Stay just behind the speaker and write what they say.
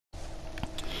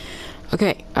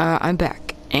Okay, I'm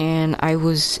back, and I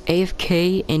was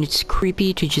AFK, and it's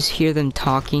creepy to just hear them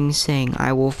talking, saying,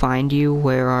 "I will find you,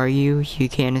 where are you, you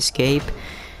can't escape."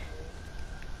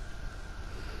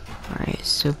 Alright,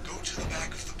 so... Go to the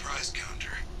back of the prize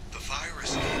counter. The fire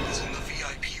escape is in the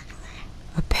VIP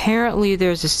room. apparently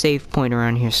there's a save point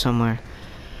around here somewhere.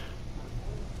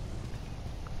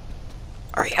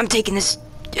 Alright, I'm taking this.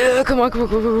 Come on, come on, come on,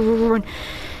 come on, come on.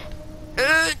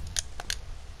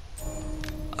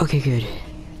 Okay, good.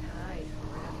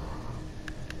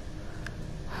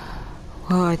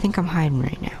 Well, I think I'm hiding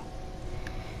right now.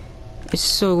 It's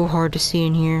so hard to see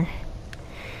in here.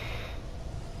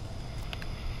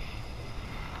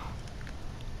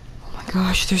 Oh my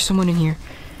gosh, there's someone in here.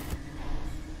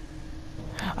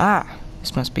 Ah,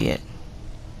 this must be it.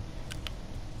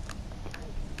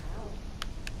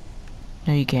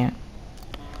 No, you can't.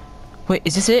 Wait,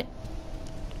 is this it?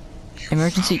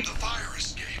 Emergency. You found the fire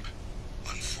escape.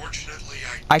 Unfortunately,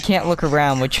 I can't look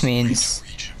around, which means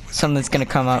something's gonna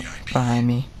come up behind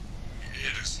me.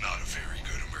 It is not a very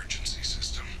good emergency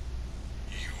system.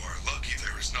 You are lucky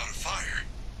there is not a fire.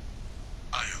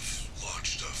 I have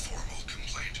lodged a formal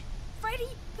complaint. Freddy,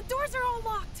 the doors are all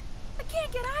locked. I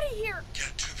can't get out of here.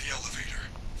 Get to the elevator.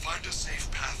 Find a safe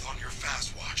path on your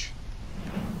fast watch.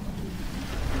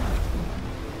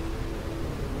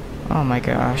 Oh my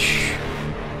gosh.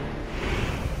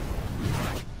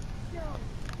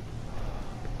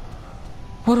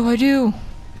 What do I do?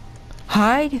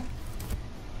 Hide?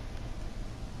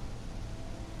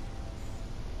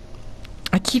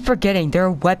 I keep forgetting there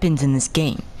are weapons in this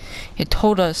game. It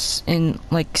told us in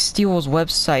like Steel's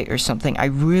website or something. I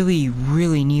really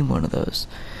need one of those.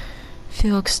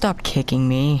 Felix, stop kicking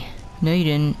me. No, you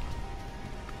didn't.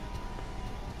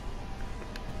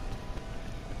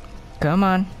 Come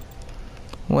on.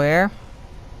 Where?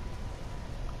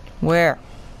 Where?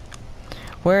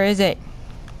 Where is it?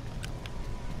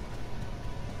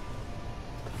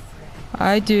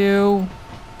 I do.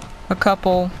 A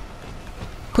couple.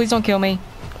 Please don't kill me.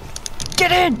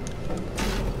 Get in!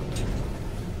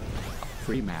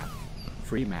 Free map.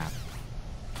 Free map.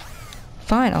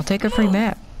 Fine, I'll take a free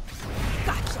map.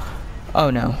 Gotcha. Oh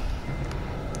no.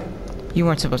 You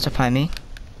weren't supposed to find me.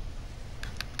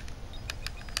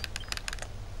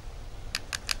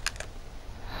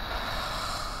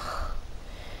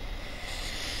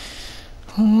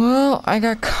 Well, I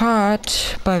got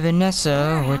caught by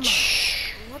Vanessa, which...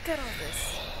 Look at all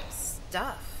this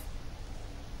stuff.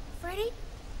 Freddy?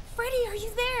 Freddy, are you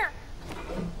there?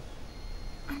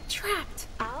 I'm trapped.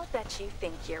 I'll bet you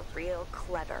think you're real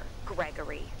clever,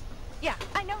 Gregory. Yeah,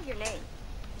 I know your name.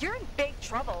 You're in big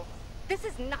trouble. This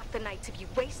is not the night to be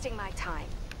wasting my time.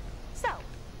 So,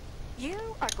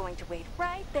 you are going to wait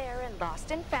right there in Lost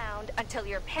and Found until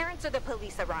your parents or the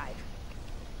police arrive.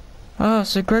 Oh,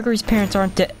 so Gregory's parents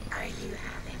aren't dead. Are you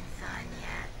having fun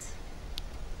yet?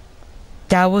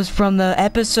 That was from the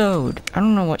episode. I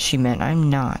don't know what she meant. I'm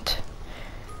not.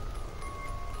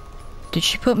 Did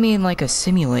she put me in like a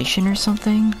simulation or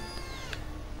something?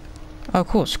 Oh,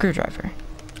 cool. Screwdriver.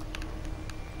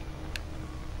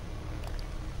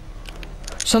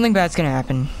 Something bad's gonna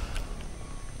happen.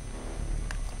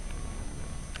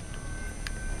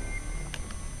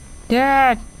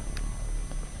 Dad!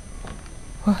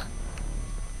 What?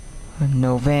 Oh,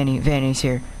 no, Vanny's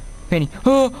here. Vanny.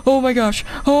 Oh my gosh.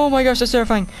 Oh my gosh, that's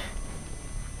terrifying.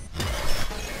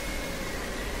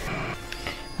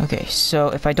 Okay, so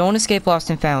if I don't escape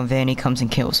Lost and Found, Vanny comes and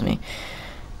kills me.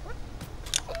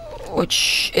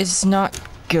 Which is not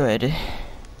good.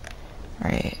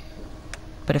 Alright.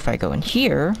 But if I go in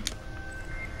here...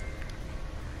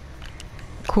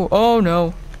 Cool. Oh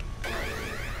no.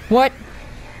 What?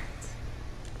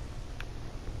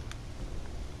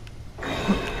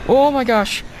 Oh my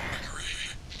gosh.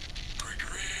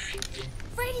 Gregory.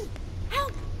 Freddy,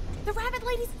 help! The rabbit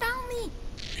lady's found me.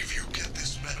 If you get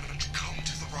this message, come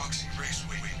to the Roxy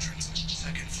Raceway entrance,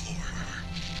 second floor.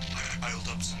 I piled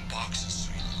up some boxes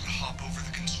so you could hop over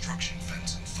the construction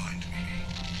fence and find me.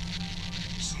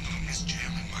 Someone is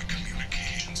jamming my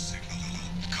communication signal.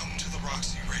 Come to the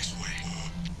Roxy Raceway.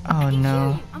 Oh I can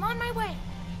no. hear you. I'm on my way.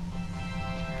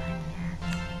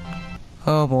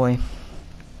 Oh boy.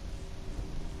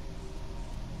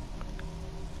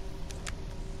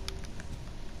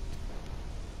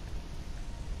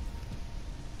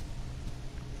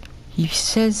 He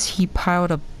says he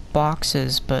piled up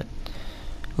boxes, but...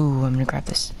 Ooh, I'm gonna grab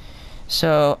this.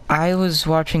 So, I was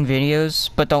watching videos,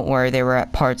 but don't worry, they were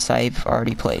at parts I've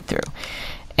already played through.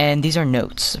 And these are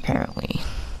notes, apparently.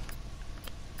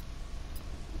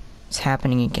 It's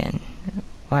happening again.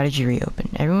 Why did you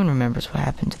reopen? Everyone remembers what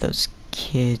happened to those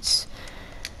kids.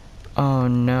 Oh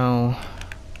no.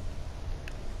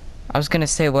 I was gonna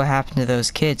say what happened to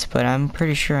those kids, but I'm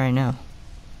pretty sure I know.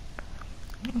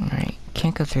 Alright,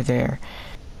 can't go through there.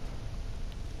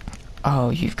 Oh,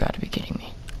 you've got to be kidding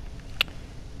me.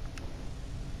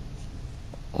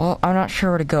 Well, I'm not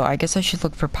sure where to go. I guess I should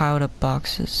look for piled up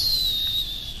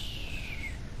boxes.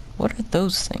 What are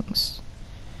those things?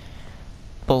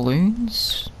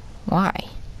 Balloons? Why?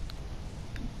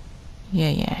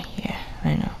 Yeah,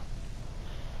 I know.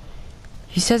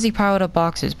 He says he piled up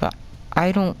boxes, but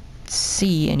I don't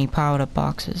see any piled up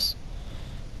boxes.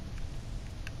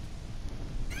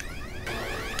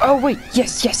 Oh wait,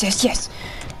 yes.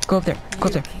 Go up there, go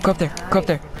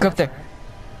up there.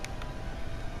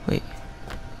 Wait.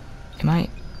 Am I?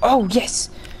 Oh, yes!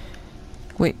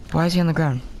 Wait, why is he on the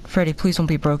ground? Freddy, please don't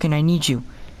be broken. I need you.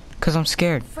 Because I'm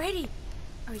scared. Freddy,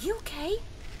 are you okay?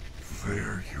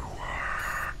 There you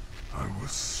are. I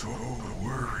was so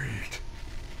worried.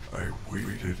 I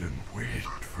waited and waited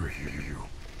for you.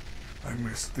 I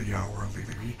missed the hourly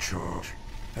recharge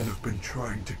and have been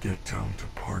trying to get down to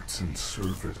parts and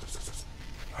service.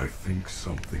 I think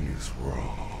something is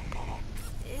wrong.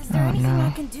 Is there anything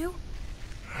I can do?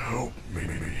 Help me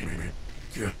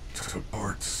get to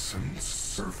parts and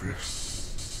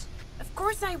service. Of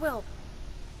course I will.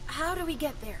 How do we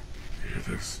get there? It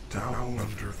is down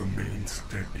under the main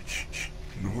stage.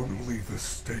 Normally the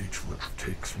stage lift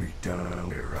takes me down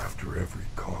there after every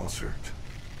concert.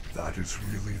 That is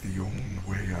really the only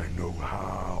way I know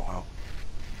how.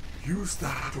 Use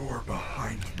that door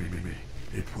behind me.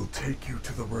 It will take you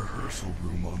to the rehearsal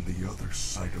room on the other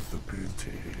side of the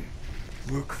building.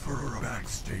 Look for a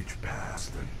backstage pass,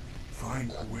 then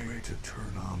find a way to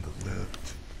turn on the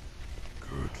lift.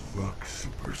 Good luck,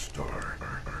 superstar.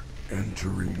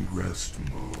 Entering rest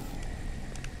mode.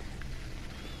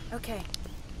 Okay,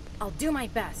 I'll do my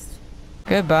best.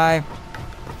 Goodbye.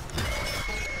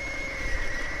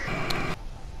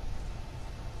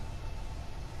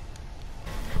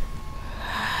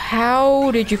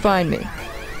 How did you find me?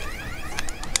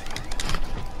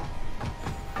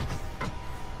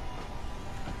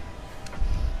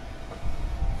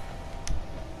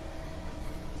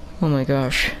 Oh my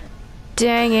gosh.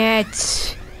 Dang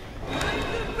it!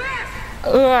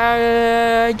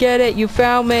 I get it, you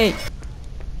found me!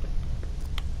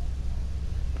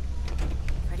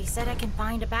 Freddy said I can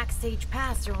find a backstage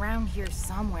pass around here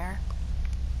somewhere.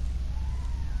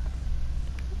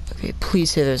 Okay,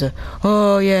 please say there's a...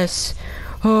 Oh, yes!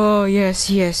 Oh, yes.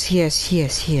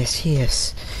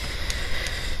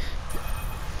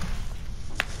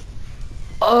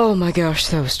 Oh my gosh,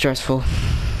 that was stressful.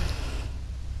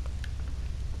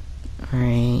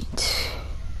 Alright.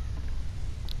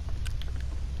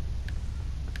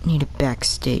 Need a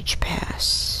backstage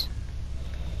pass.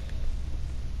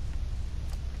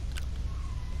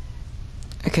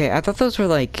 Okay, I thought those were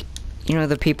like, you know,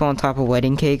 the people on top of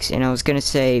wedding cakes, and I was gonna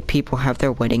say people have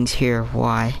their weddings here.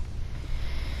 Why?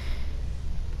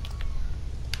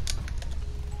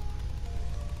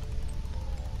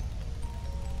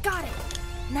 Got it!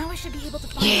 Now I should be able to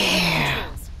find the Yeah.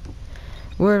 controls.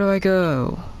 Where do I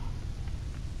go?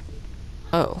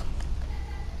 Oh.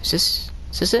 Is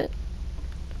this it?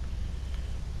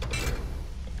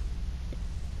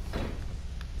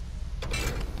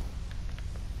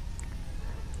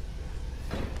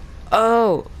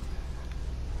 Oh.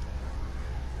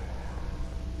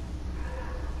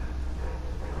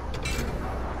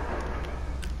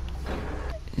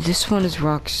 This one is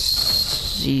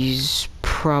Roxy's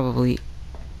probably...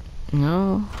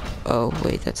 No? Oh,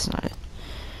 wait, that's not it.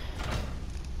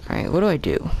 Alright, what do I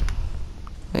do?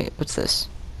 Wait, what's this?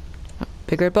 Oh,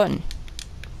 big red button.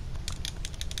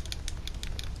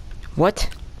 What?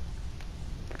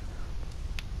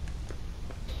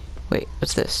 Wait,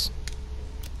 what's this?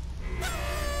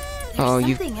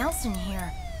 There's something else in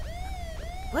here.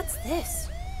 What's this?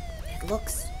 It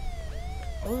looks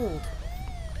old.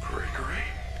 Gregory?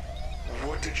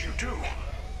 What did you do?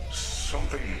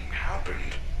 Something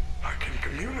happened. I can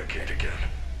communicate again.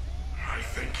 I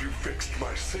think you fixed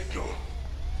my signal.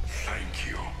 Thank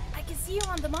you. I can see you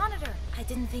on the monitor. I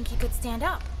didn't think you could stand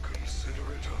up. Consider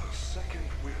it a second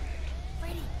wind.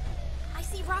 Freddy, I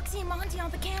see Roxy and Monty on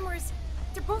the cameras.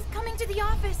 They're both coming to the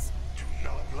office. Do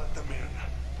not let them in.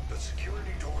 The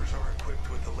security doors are equipped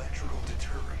with electrical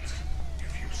deterrents.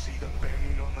 If you see them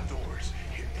banging on the doors,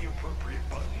 hit the appropriate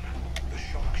button. The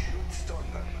shock should stun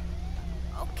them.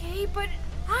 Okay, but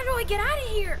how do I get out of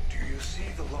here? Do you see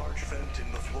the large vent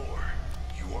in the floor?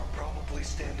 You are probably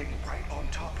standing right on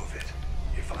top of it.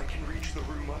 If I can reach the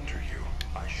room under you,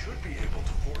 I should be able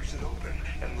to force it open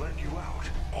and let you out.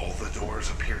 All the doors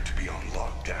appear to be on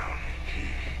lockdown.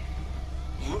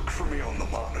 Look for me on the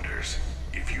monitors.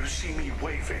 If you see me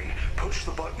waving, push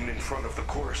the button in front of the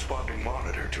corresponding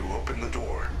monitor to open the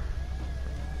door.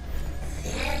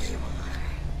 There you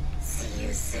are. See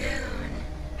you soon.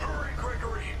 Hurry,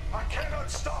 Gregory! I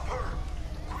cannot stop her!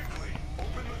 Quickly,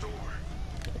 open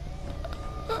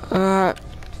the door.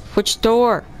 Which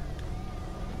door?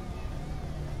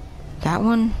 That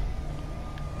one?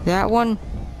 That one?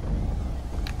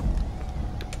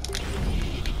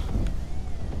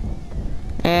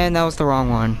 And that was the wrong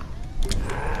one.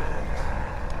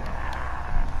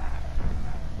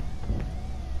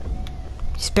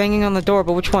 He's banging on the door,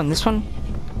 but which one? This one?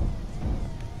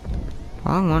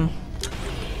 Wrong one.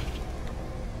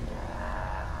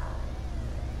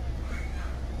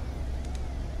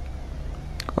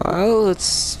 Well,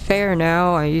 it's fair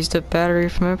now. I used up battery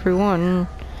from every one.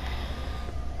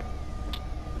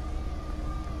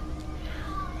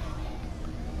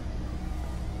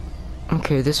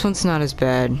 Okay, this one's not as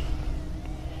bad.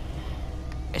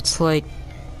 It's like...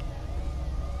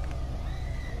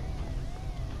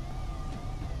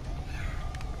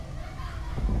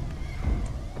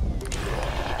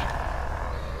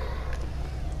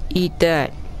 Eat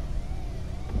that.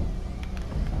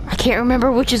 I can't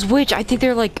remember which is which. I think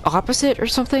they're like opposite or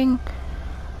something.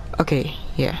 Okay,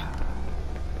 yeah.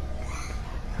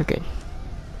 We're good.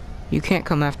 You can't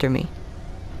come after me.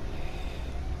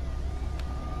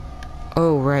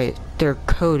 Oh, right. They're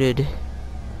coded.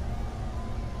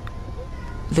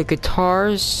 The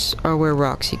guitars are where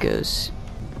Roxy goes.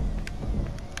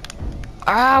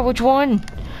 Ah, which one?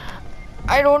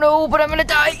 I don't know, but I'm gonna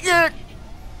die.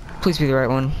 Please be the right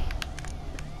one.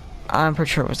 I'm pretty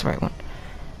sure it was the right one.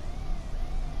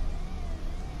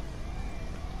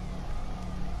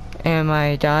 Am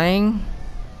I dying?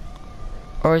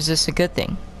 Or is this a good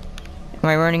thing? Am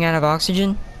I running out of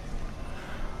oxygen?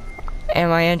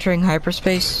 Am I entering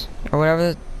hyperspace? Or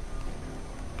whatever the...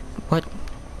 What? Am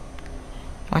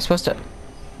I supposed to...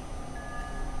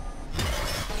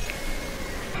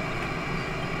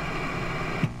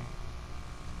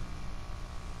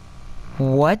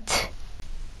 What?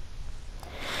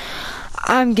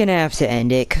 I'm gonna have to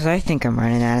end it, because I think I'm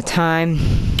running out of time.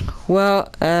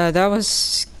 Well, that was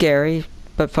scary,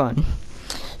 but fun.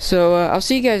 So, I'll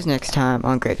see you guys next time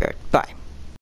on Graveyard. Bye.